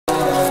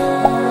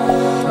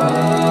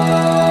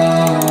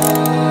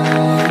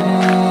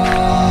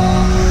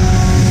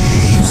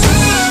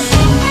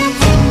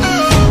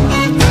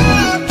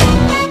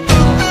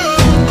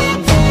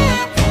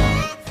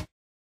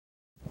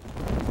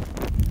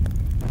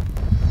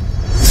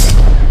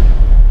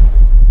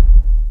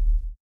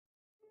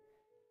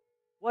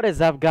What is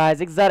up,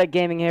 guys? Exotic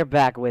Gaming here,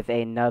 back with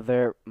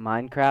another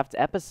Minecraft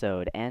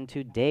episode, and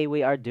today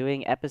we are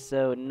doing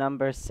episode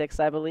number 6,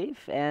 I believe.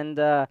 And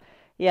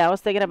yeah, I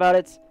was thinking about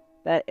it.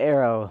 That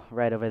arrow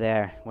right over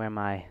there, where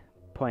my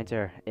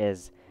pointer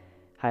is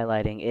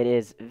highlighting, it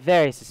is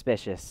very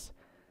suspicious.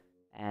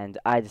 And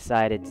I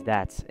decided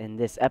that in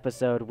this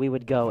episode we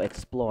would go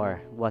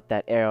explore what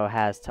that arrow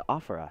has to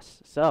offer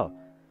us. So,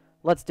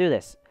 let's do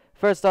this.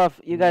 First off,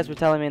 you guys were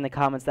telling me in the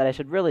comments that I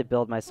should really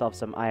build myself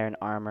some iron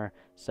armor,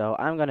 so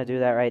I'm gonna do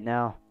that right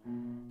now.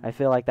 I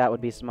feel like that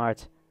would be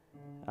smart.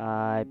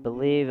 I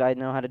believe I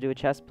know how to do a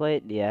chest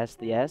plate. Yes.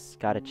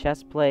 Got a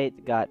chest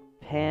plate, got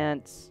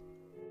pants,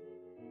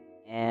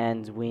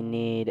 and we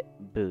need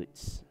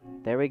boots.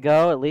 There we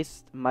go. At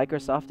least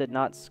Microsoft did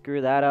not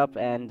screw that up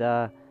and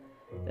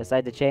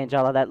decide to change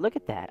all of that. Look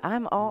at that.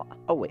 Oh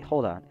wait,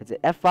 hold on. Is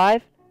it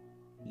F5?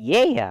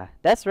 Yeah,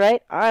 that's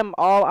right. I'm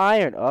all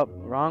iron. Oh,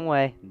 wrong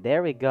way.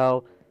 There we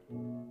go.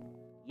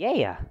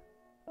 Yeah.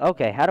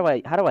 Okay, how do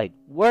I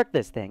work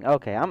this thing?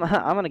 Okay, I'm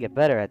gonna get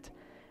better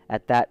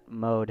at that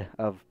mode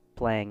of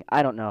playing.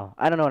 I don't know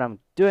what I'm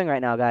doing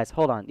right now, guys.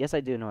 Hold on. Yes, I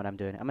do know what I'm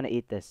doing. I'm gonna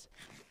eat this.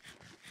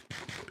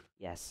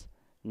 Yes.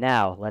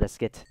 Now let us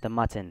get the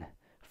mutton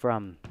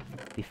from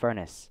the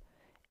furnace.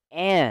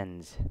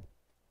 And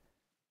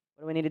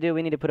what do we need to do?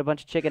 We need to put a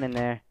bunch of chicken in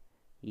there.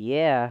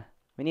 Yeah,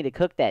 we need to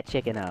cook that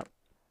chicken up.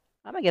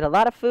 I'm gonna get a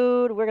lot of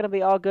food. We're gonna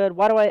be all good.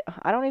 Why do I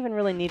don't even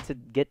really need to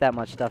get that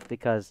much stuff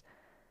because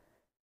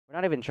we're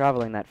not even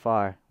traveling that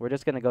far. We're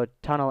just gonna go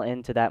tunnel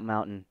into that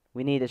mountain.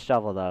 We need a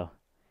shovel though.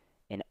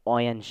 An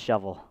iron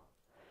shovel.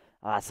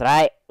 Oh, that's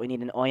right. We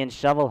need an iron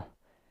shovel.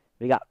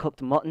 We got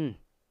cooked mutton.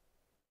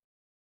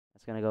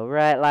 That's gonna go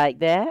right like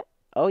that.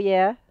 Oh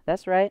yeah,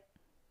 that's right.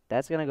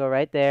 That's gonna go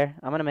right there.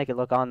 I'm gonna make it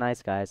look all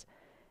nice, guys.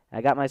 I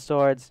got my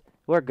swords.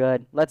 We're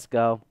good. Let's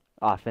go.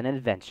 Off an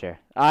adventure.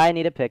 I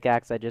need a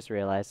pickaxe, I just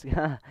realized.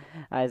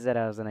 I said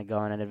I was gonna go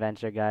on an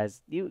adventure,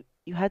 guys. You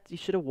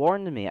should have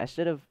warned me. I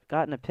should have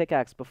gotten a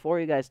pickaxe before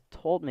you guys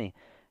told me.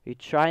 Are you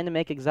trying to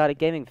make Exotic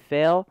Gaming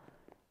fail?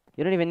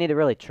 You don't even need to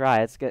really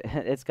try. It's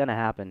gonna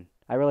happen.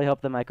 I really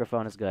hope the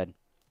microphone is good.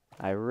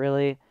 I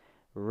really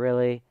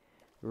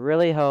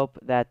hope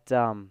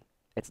that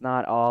it's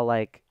not all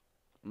like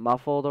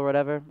muffled or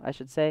whatever, I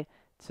should say.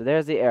 So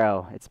there's the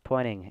arrow. It's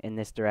pointing in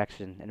this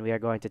direction, and we are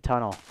going to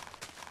tunnel.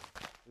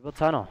 We will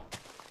tunnel.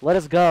 Let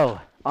us go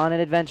on an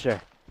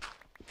adventure.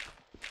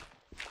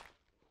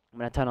 I'm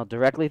going to tunnel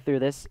directly through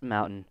this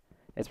mountain.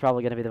 It's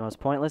probably going to be the most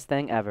pointless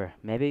thing ever.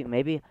 Maybe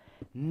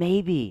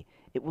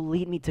it will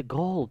lead me to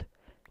gold.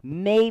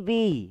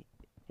 Maybe.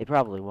 It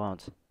probably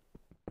won't.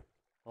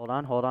 Hold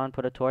on.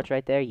 Put a torch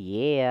right there.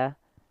 Yeah.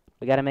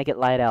 We got to make it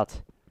light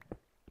out.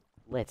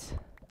 Lit.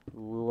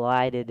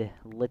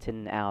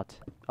 Litten out.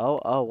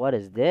 Oh, what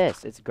is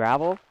this? It's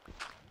gravel?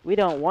 We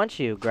don't want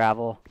you,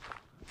 gravel.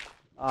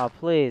 Oh,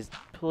 please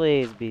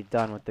be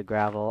done with the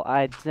gravel.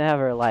 I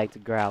never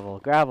liked gravel.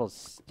 Gravel's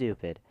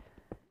stupid.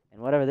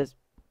 And whatever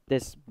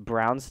this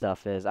brown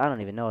stuff is, I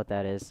don't even know what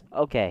that is.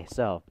 Okay,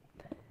 so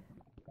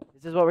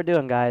this is what we're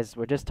doing, guys.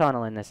 We're just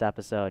tunneling this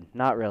episode.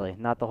 Not really,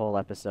 not the whole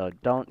episode.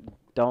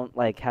 Don't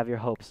like have your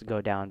hopes go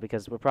down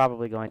because we're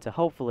probably going to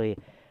hopefully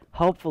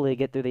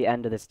get through the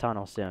end of this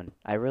tunnel soon.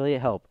 I really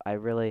hope. I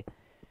really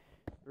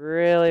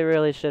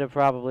should have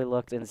probably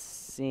looked and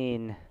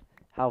seen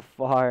how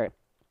far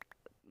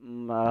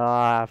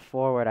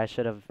forward I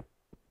should have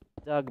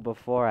dug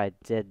before I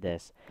did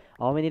this.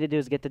 All we need to do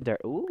is get the dirt.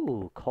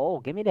 Ooh,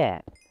 coal. Give me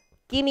that.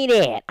 Give me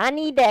that. I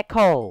need that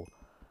coal.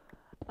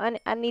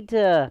 I need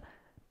to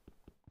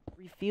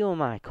refuel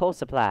my coal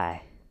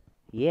supply.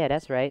 Yeah,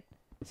 that's right.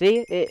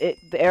 See,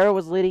 the arrow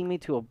was leading me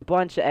to a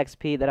bunch of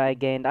XP that I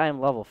gained. I am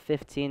level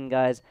 15,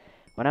 guys.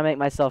 When I make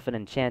myself an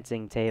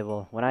enchanting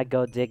table, when I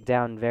go dig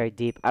down very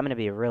deep, I'm going to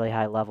be a really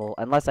high level,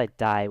 unless I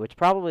die, which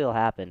probably will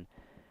happen.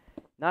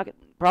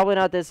 Probably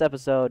not this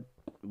episode,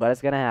 but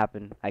it's going to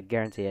happen. I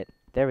guarantee it.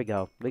 There we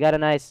go. We got a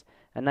nice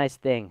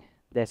thing.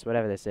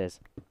 Whatever this is.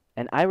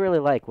 And I really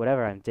like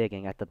whatever I'm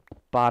digging at the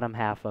bottom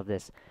half of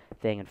this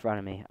thing in front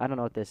of me. I don't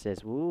know what this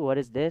is. Ooh, what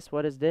is this?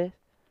 What is this?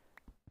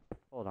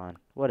 Hold on.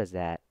 What is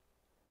that?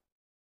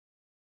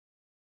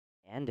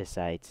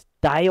 Andesite.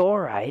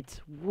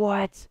 Diorite?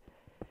 What?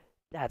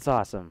 That's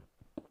awesome.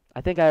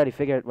 I think I already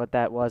figured what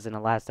that was in the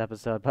last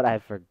episode, but I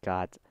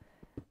forgot.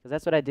 Because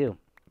that's what I do.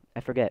 I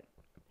forget.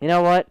 You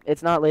know what?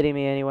 It's not leading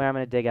me anywhere. I'm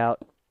going to dig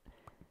out.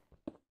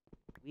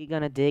 We're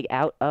going to dig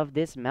out of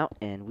this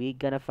mountain. We're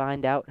going to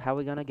find out how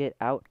we're going to get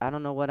out. I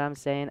don't know what I'm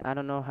saying. I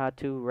don't know how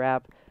to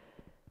rap.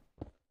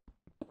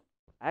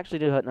 I actually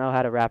do know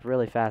how to rap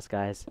really fast,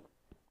 guys.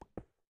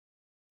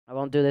 I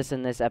won't do this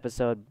in this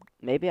episode.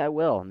 Maybe I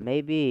will.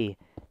 Maybe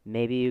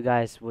you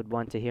guys would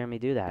want to hear me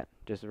do that.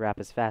 Just rap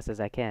as fast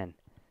as I can.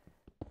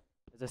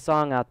 There's a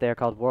song out there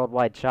called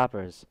Worldwide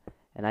Choppers,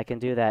 and I can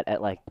do that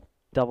at like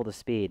double the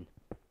speed.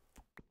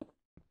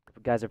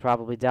 You guys are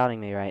probably doubting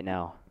me right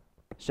now.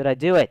 Should I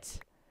do it?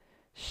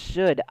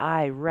 Should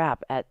I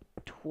rap at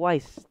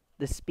twice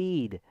the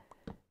speed?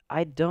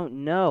 I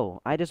don't know.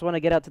 I just want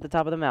to get out to the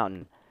top of the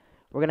mountain.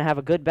 We're gonna have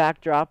a good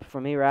backdrop for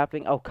me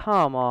rapping. Oh,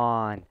 come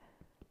on.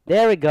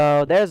 There we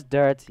go. There's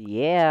dirt.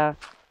 Yeah.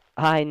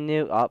 I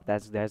knew. Oh,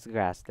 there's the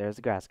grass. There's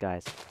the grass,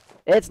 guys.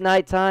 It's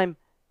nighttime.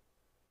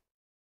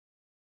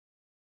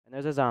 And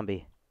there's a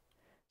zombie.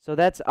 So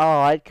that's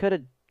all. I could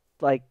have,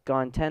 like,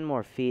 gone 10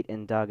 more feet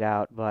and dug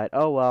out, but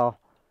oh well.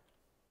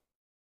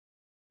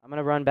 I'm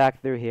gonna run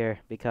back through here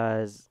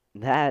because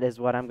that is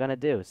what I'm gonna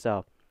do.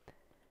 So,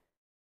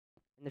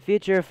 in the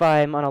future, if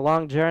I'm on a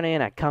long journey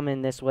and I come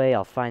in this way,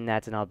 I'll find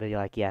that and I'll be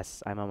like,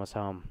 yes, I'm almost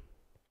home.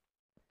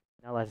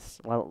 Now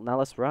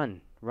let's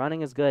run.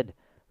 Running is good.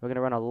 We're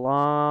gonna run a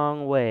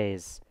long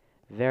ways.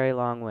 Very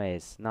long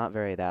ways. Not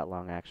very that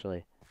long,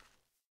 actually.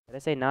 Did I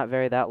say not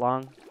very that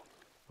long?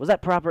 Was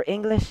that proper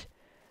English?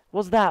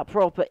 Was that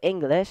proper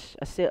English?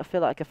 I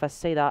feel like if I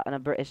say that in a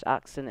British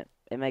accent,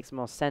 it makes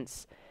more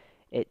sense.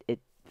 It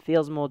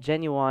feels more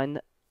genuine.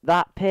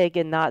 That pig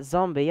and that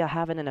zombie are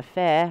having an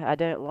affair. I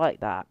don't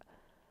like that.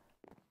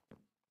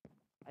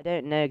 I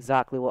don't know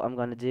exactly what I'm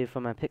going to do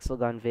for my pixel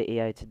gun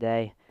video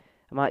today.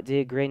 I might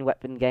do green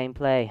weapon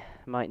gameplay.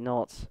 I might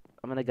not.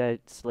 I'm going to go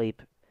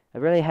sleep. I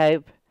really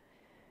hope.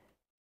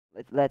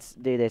 Let's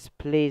do this.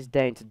 Please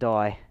don't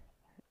die.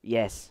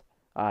 Yes.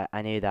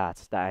 I knew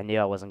that. I knew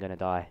I wasn't going to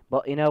die.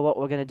 But you know what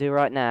we're going to do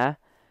right now?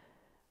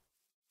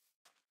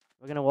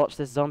 We're going to watch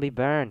this zombie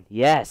burn.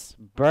 Yes.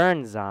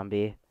 Burn,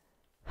 zombie.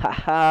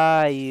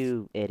 Haha,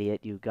 you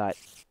idiot. You got...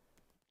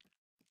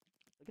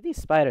 Look at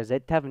these spiders. They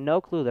have no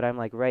clue that I'm,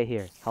 like, right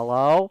here.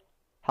 Hello?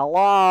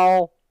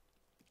 Hello?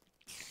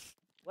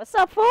 What's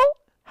up, fool?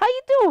 How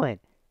you doing?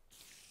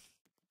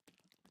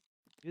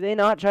 Do they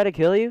not try to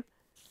kill you?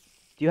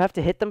 Do you have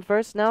to hit them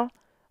first now?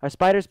 Are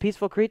spiders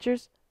peaceful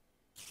creatures?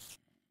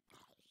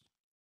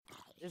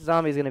 This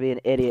zombie's gonna be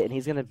an idiot, and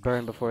he's gonna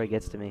burn before he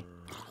gets to me.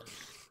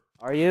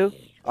 Are you?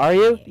 Are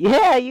you?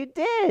 Yeah, you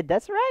did!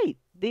 That's right!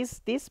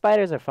 These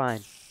spiders are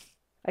fine.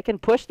 I can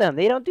push them.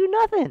 They don't do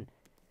nothing.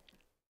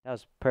 That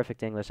was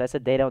perfect English. I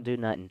said they don't do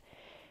nothing.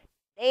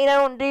 They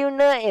don't do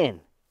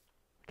nothing.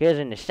 Because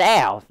in the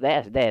South,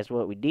 that's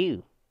what we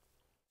do.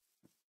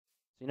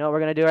 You know what we're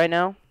going to do right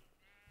now?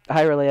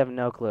 I really have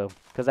no clue.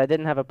 Because I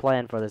didn't have a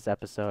plan for this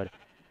episode.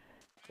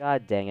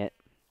 God dang it.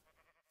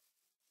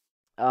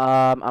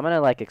 I'm going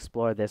to, like,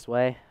 explore this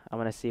way. I'm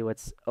going to see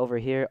what's over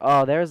here.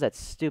 Oh, there's that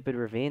stupid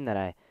ravine that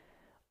I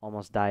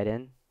almost died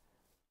in.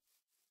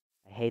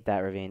 I hate that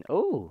ravine.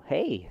 Oh,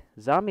 hey,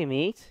 zombie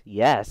meat.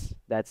 Yes,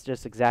 that's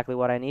just exactly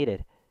what I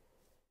needed.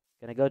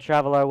 Gonna go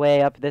travel our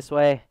way up this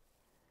way.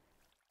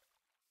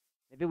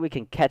 Maybe we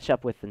can catch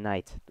up with the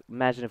night.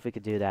 Imagine if we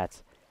could do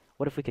that.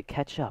 What if we could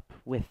catch up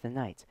with the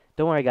night?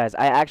 Don't worry, guys.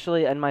 I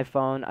actually, on my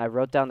phone, I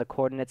wrote down the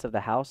coordinates of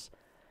the house.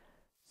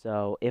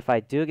 So if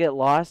I do get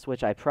lost,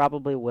 which I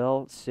probably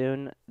will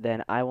soon,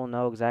 then I will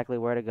know exactly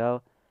where to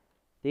go.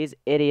 These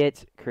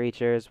idiot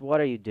creatures, what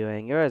are you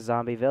doing? You're a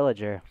zombie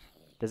villager.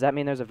 Does that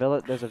mean there's a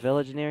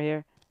village near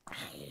here?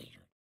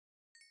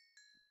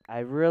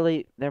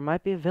 There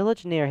might be a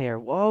village near here.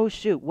 Whoa,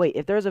 shoot. Wait,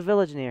 if there's a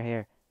village near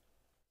here.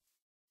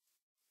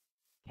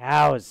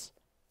 Cows.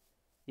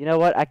 You know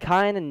what? I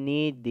kind of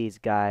need these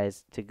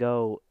guys to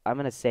go. I'm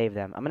going to save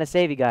them. I'm going to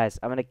save you guys.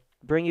 I'm going to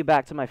bring you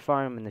back to my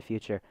farm in the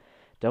future.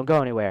 Don't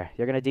go anywhere.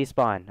 You're going to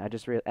despawn. I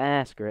just screw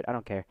it. I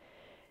don't care.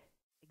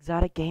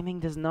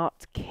 ExxotikGaming does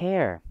not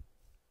care.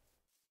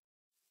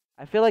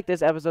 I feel like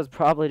this episode's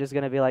probably just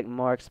going to be like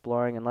more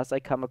exploring unless I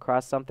come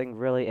across something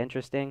really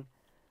interesting.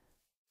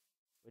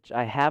 Which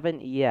I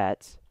haven't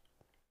yet.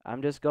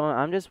 I'm just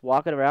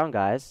walking around,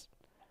 guys.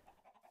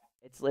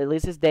 At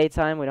least it's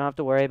daytime. We don't have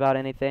to worry about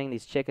anything.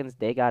 These chickens,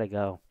 they gotta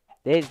go.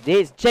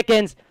 These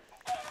chickens!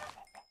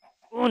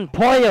 Un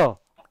pollo!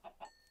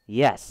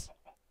 Yes.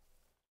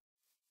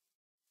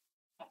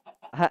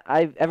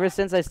 Ever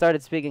since I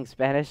started speaking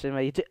Spanish in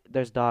my YouTube,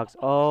 there's dogs.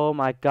 Oh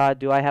my god,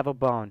 do I have a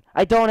bone?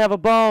 I don't have a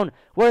bone!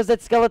 Where's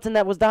that skeleton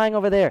that was dying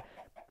over there?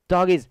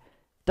 Doggies.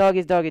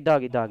 Doggies, doggy,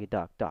 doggy, doggy,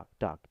 dog, dog,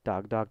 dog,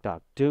 dog, dog,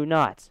 dog. Do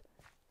not.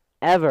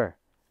 Ever.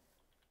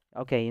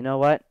 Okay, you know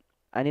what?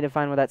 I need to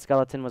find where that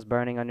skeleton was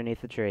burning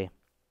underneath the tree.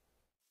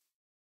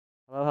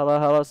 Hello, hello,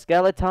 hello,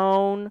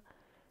 skeleton!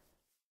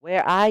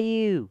 Where are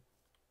you?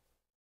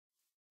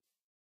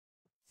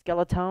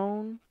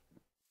 Skeleton?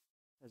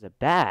 There's a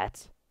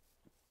bat.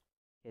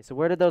 Okay, so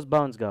where did those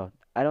bones go?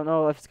 I don't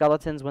know if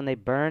skeletons, when they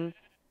burn,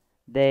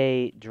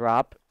 they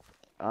drop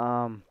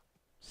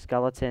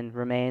skeleton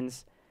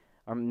remains,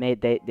 or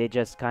they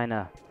just kind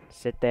of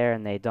sit there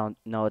and they don't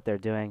know what they're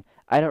doing.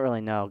 I don't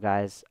really know,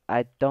 guys.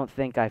 I don't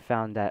think I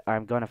found that, or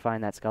I'm going to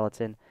find that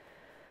skeleton.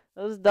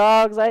 Those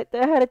dogs, they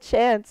had a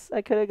chance.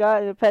 I could have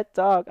gotten a pet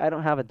dog. I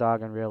don't have a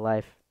dog in real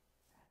life.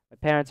 My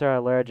parents are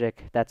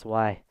allergic. That's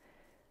why.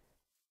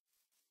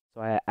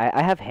 So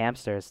I have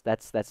hamsters.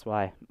 That's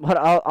why. But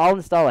I'll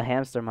install a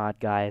hamster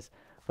mod, guys.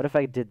 What if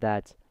I did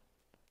that?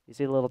 You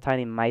see the little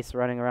tiny mice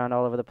running around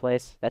all over the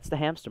place? That's the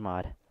hamster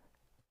mod.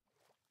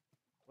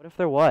 What if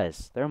there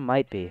was? There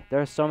might be.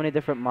 There are so many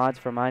different mods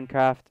for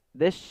Minecraft.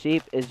 This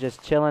sheep is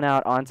just chilling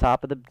out on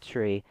top of the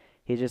tree.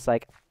 He's just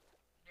like,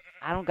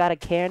 I don't got a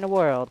care in the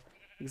world.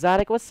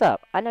 Exotic, what's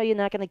up? I know you're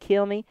not gonna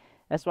kill me.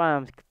 That's why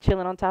I'm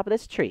chilling on top of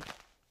this tree.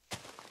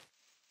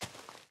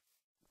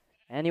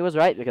 And he was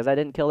right, because I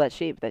didn't kill that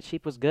sheep. That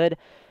sheep was good.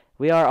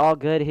 We are all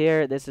good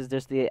here. This is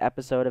just the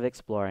episode of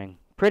exploring.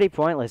 Pretty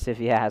pointless if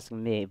you ask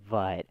me,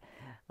 but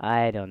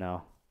I don't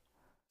know.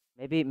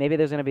 Maybe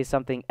there's going to be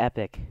something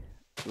epic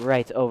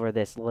right over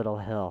this little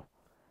hill.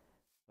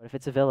 What if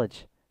it's a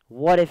village?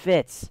 What if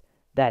it's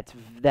that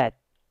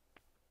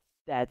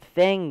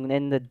thing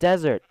in the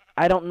desert?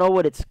 I don't know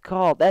what it's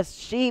called. That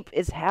sheep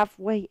is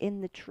halfway in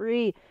the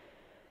tree.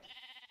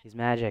 He's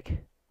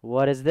magic.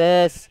 What is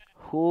this?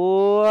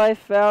 Ooh, I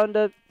found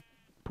a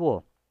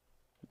pool.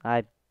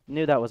 I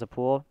knew that was a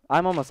pool.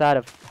 I'm almost out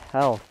of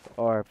health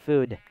or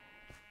food.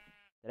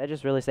 Did I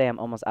just really say I'm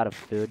almost out of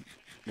food?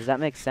 Does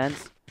that make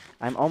sense?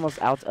 I'm almost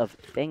out of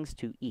things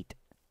to eat.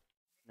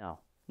 No.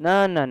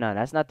 No,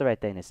 that's not the right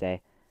thing to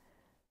say.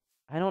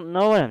 I don't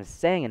know what I'm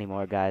saying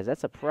anymore, guys.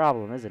 That's a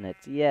problem, isn't it?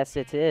 Yes,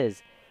 it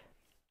is.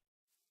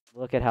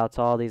 Look at how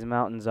tall these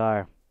mountains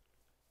are.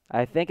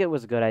 I think it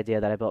was a good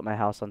idea that I built my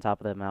house on top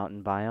of the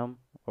mountain biome,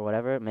 or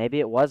whatever. Maybe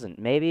it wasn't.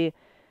 Maybe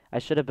I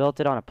should have built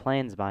it on a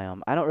plains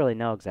biome. I don't really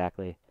know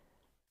exactly.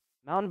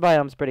 Mountain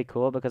biome's pretty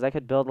cool, because I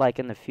could build, like,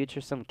 in the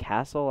future, some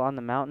castle on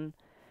the mountain.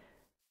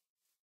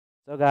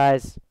 So,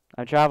 guys,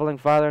 I'm traveling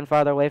farther and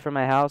farther away from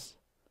my house.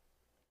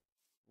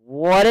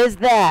 What is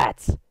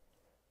that?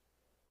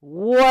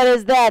 What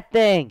is that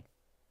thing?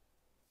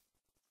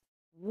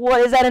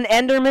 What, is that an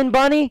Enderman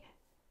bunny?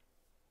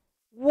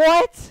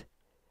 What?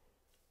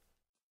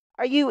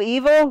 Are you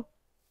evil?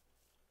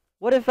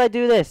 What if I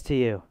do this to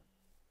you?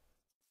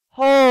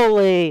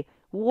 Holy,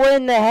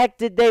 when the heck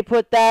did they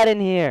put that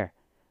in here?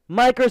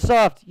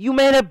 Microsoft, you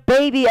made a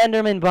baby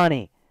Enderman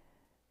bunny.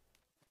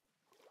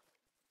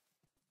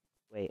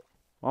 Wait,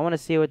 I want to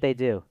see what they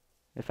do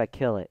if I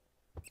kill it.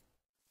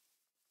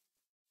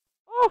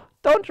 Oh,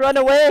 don't run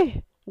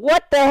away.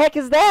 What the heck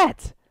is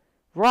that?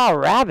 Raw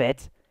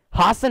rabbit?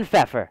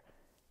 Hassenpfeffer.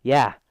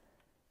 Yeah,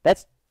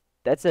 that's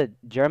a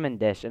German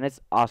dish, and it's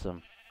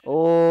awesome.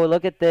 Oh,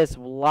 look at this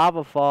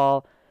lava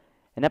fall.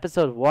 In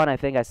episode 1, I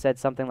think I said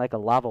something like a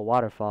lava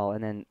waterfall,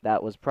 and then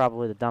that was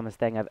probably the dumbest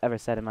thing I've ever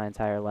said in my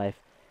entire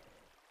life.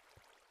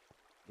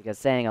 Because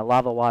saying a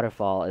lava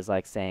waterfall is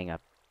like saying a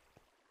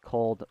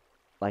cold,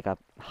 like a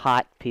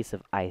hot piece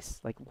of ice.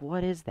 Like,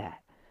 what is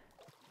that?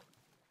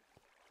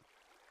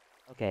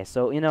 Okay,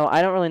 so, you know,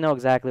 I don't really know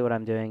exactly what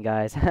I'm doing,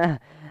 guys.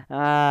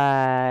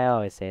 I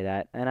always say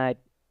that. And I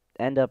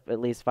end up at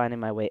least finding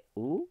my way.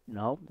 Ooh,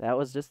 no, that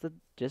was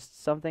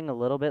just something a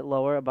little bit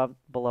lower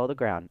below the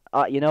ground.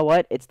 You know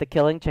what? It's the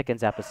killing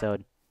chickens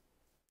episode.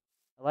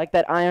 I like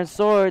that iron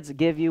swords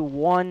give you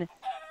one.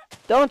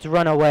 Don't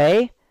run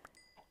away.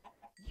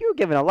 You're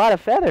given a lot of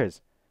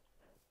feathers.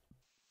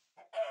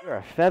 You're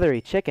a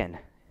feathery chicken.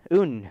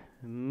 Un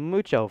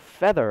mucho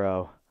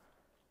feathero.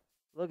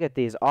 Look at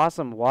these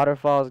awesome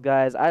waterfalls,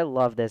 guys. I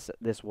love this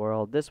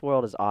world. This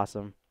world is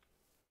awesome.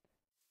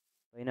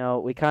 You know,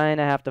 we kind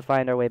of have to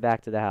find our way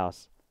back to the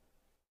house,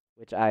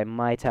 which I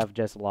might have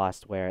just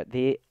lost where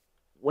the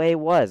way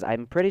was.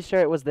 I'm pretty sure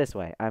it was this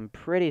way. I'm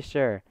pretty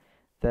sure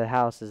the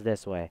house is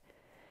this way.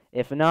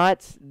 If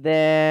not,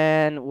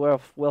 then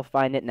we'll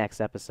find it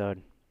next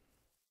episode.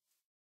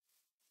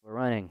 We're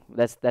running.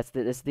 This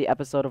is the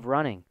episode of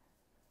running.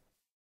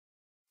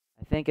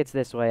 I think it's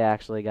this way,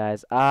 actually,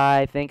 guys.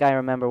 I think I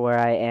remember where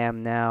I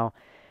am now.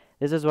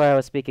 This is where I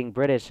was speaking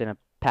British in a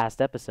past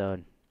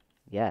episode.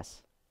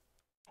 Yes.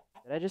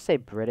 Did I just say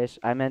British?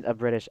 I meant a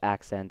British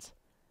accent.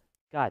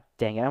 God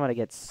dang it, I'm gonna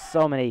get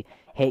so many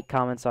hate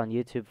comments on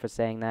YouTube for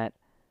saying that.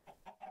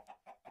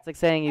 It's like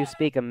saying you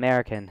speak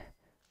American.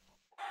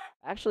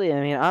 Actually,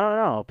 I mean, I don't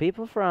know.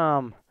 People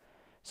from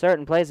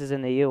certain places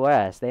in the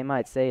U.S., they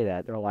might say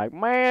that. They're like,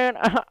 man,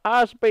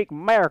 I speak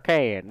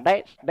American.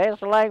 That's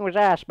the language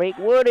I speak.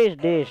 What is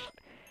this?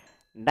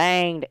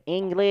 Danged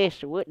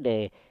English? What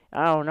the?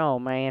 I don't know,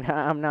 man.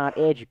 I'm not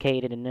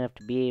educated enough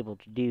to be able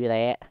to do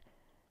that.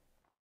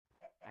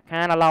 I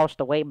kind of lost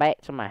the way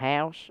back to my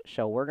house,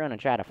 so we're going to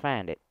try to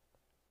find it.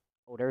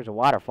 Oh, there's a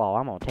waterfall.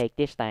 I'm going to take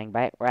this thing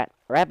back right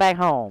back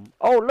home.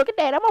 Oh, look at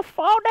that. I'm going to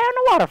fall down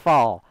the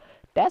waterfall.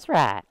 That's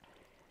right.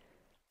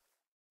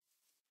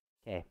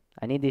 Okay,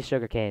 I need these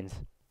sugar canes.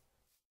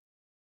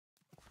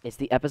 It's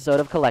the episode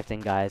of collecting,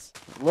 guys.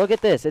 Look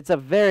at this. It's a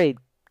very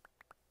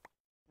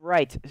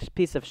bright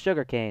piece of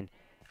sugar cane.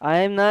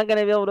 I'm not going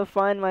to be able to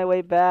find my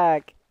way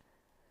back.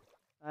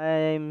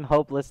 I'm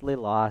hopelessly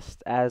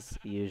lost, as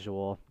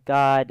usual.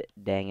 God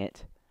dang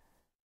it.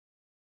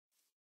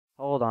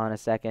 Hold on a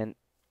second.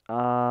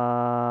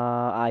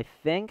 I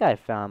think I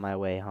found my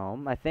way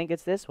home. I think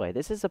it's this way.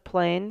 This is a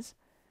plains.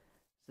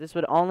 This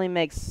would only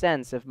make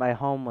sense if my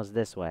home was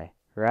this way,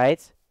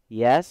 right?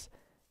 Yes?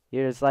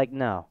 You're just like,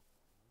 no.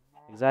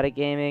 Exotic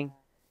Gaming,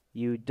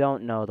 you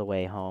don't know the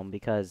way home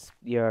because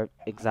you're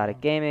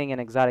Exotic Gaming,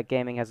 and Exotic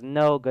Gaming has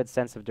no good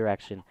sense of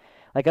direction.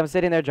 Like, I'm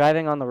sitting there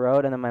driving on the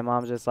road, and then my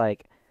mom's just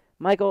like,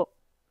 Michael,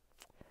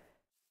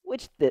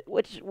 which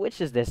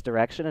is this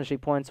direction? And she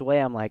points away.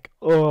 I'm like,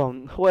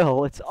 oh,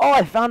 well, it's, oh,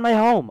 I found my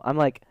home. I'm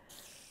like,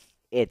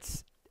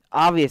 it's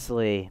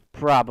obviously,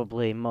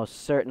 probably,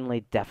 most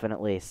certainly,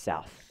 definitely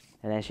south.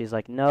 And then she's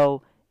like,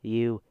 no,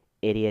 you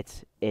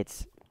idiots,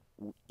 it's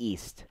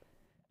east.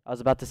 I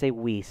was about to say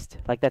Weast,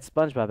 like that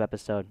SpongeBob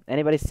episode.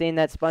 Anybody seen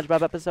that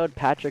SpongeBob episode?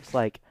 Patrick's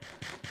like,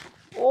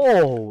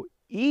 oh,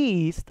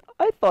 east?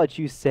 I thought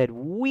you said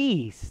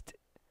Weast.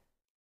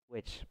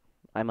 Which,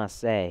 I must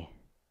say,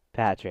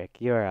 Patrick,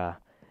 you're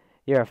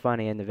a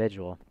funny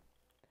individual.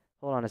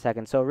 Hold on a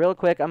second. So real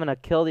quick, I'm gonna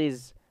kill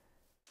these.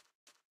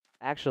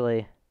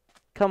 Actually,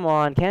 come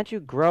on, can't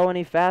you grow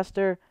any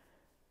faster?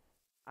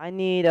 I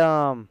need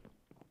to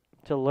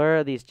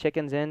lure these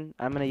chickens in.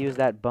 I'm gonna use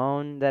that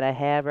bone that I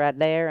have right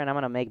there, and I'm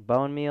gonna make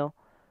bone meal.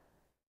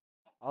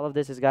 All of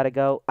this has got to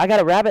go. I got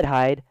a rabbit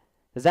hide.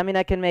 Does that mean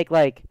I can make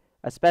like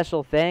a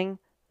special thing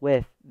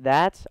with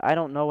that? I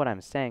don't know what I'm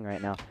saying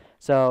right now.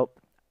 So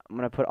I'm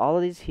gonna put all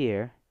of these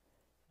here,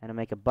 and I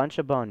make a bunch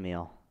of bone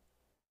meal,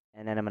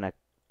 and then I'm gonna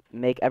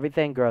make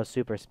everything grow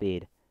super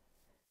speed,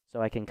 so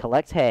I can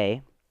collect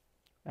hay,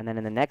 and then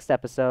in the next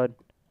episode,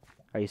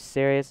 are you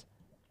serious?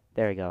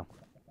 There we go.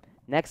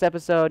 Next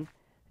episode,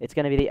 it's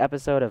gonna be the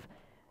episode of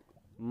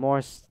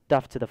more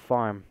stuff to the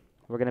farm.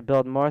 We're gonna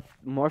build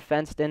more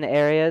fenced-in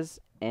areas,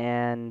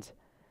 and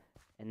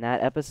in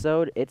that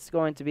episode, it's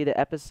going to be the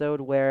episode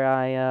where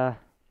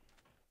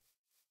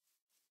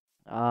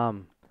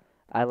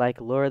I like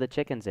lure the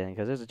chickens in,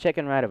 because there's a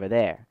chicken right over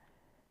there.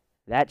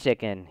 That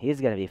chicken,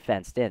 he's gonna be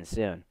fenced in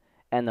soon.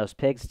 And those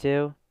pigs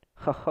too.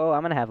 Oh,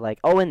 I'm gonna have like,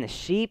 oh, and the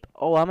sheep.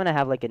 Oh, I'm gonna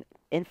have like an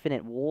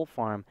infinite wool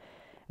farm.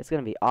 It's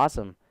gonna be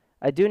awesome.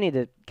 I do need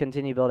to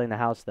continue building the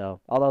house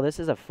though. Although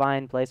this is a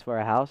fine place for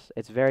a house.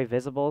 It's very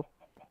visible.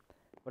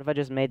 What if I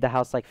just made the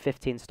house like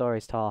 15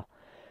 stories tall?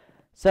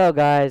 So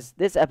guys,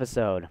 this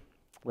episode,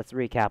 let's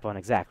recap on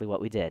exactly what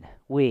we did.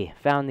 We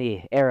found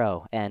the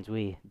arrow and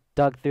we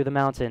dug through the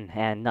mountain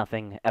and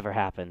nothing ever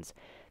happens.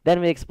 Then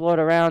we explored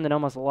around and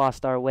almost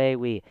lost our way.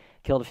 We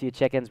killed a few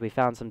chickens, we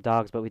found some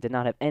dogs, but we did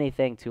not have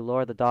anything to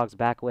lure the dogs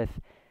back with.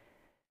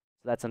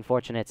 So that's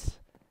unfortunate.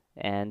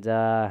 And,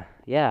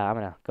 yeah, I'm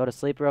gonna go to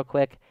sleep real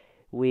quick.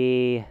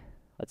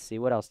 Let's see,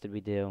 what else did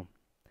we do?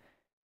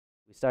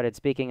 We started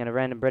speaking in a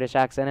random British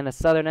accent and a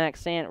southern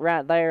accent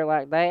right there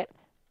like that.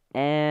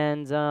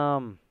 And,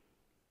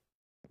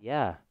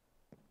 yeah.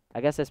 I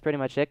guess that's pretty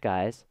much it,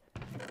 guys.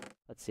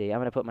 Let's see, I'm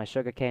gonna put my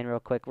sugarcane real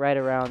quick right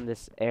around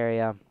this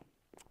area.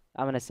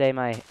 I'm going to say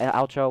my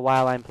outro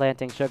while I'm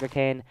planting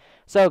sugarcane.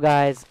 So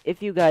guys,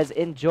 if you guys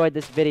enjoyed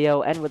this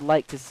video and would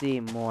like to see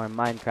more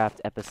Minecraft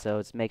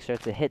episodes, make sure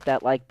to hit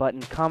that like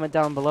button, comment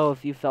down below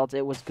if you felt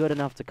it was good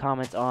enough to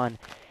comment on,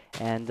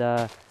 and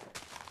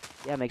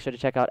yeah, make sure to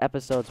check out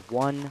episodes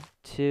 1,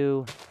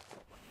 2,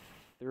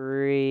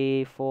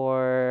 3,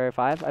 4,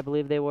 5, I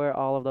believe they were,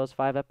 all of those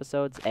 5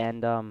 episodes,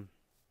 and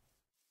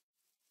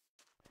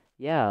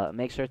yeah,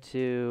 make sure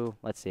to,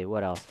 let's see,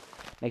 what else?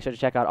 Make sure to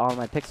check out all of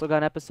my Pixel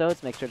Gun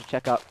episodes. Make sure to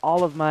check out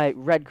all of my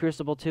Red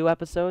Crucible 2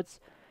 episodes.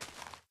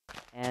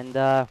 And,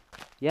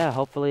 yeah,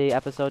 hopefully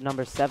episode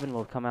number 7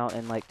 will come out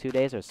in like 2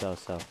 days or so.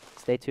 So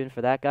stay tuned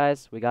for that,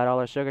 guys. We got all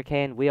our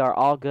sugarcane. We are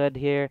all good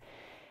here.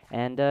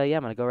 And, yeah,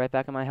 I'm going to go right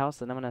back in my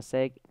house and I'm going to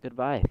say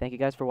goodbye. Thank you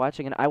guys for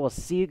watching, and I will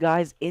see you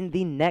guys in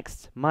the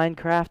next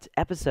Minecraft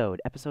episode,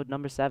 episode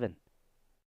number 7.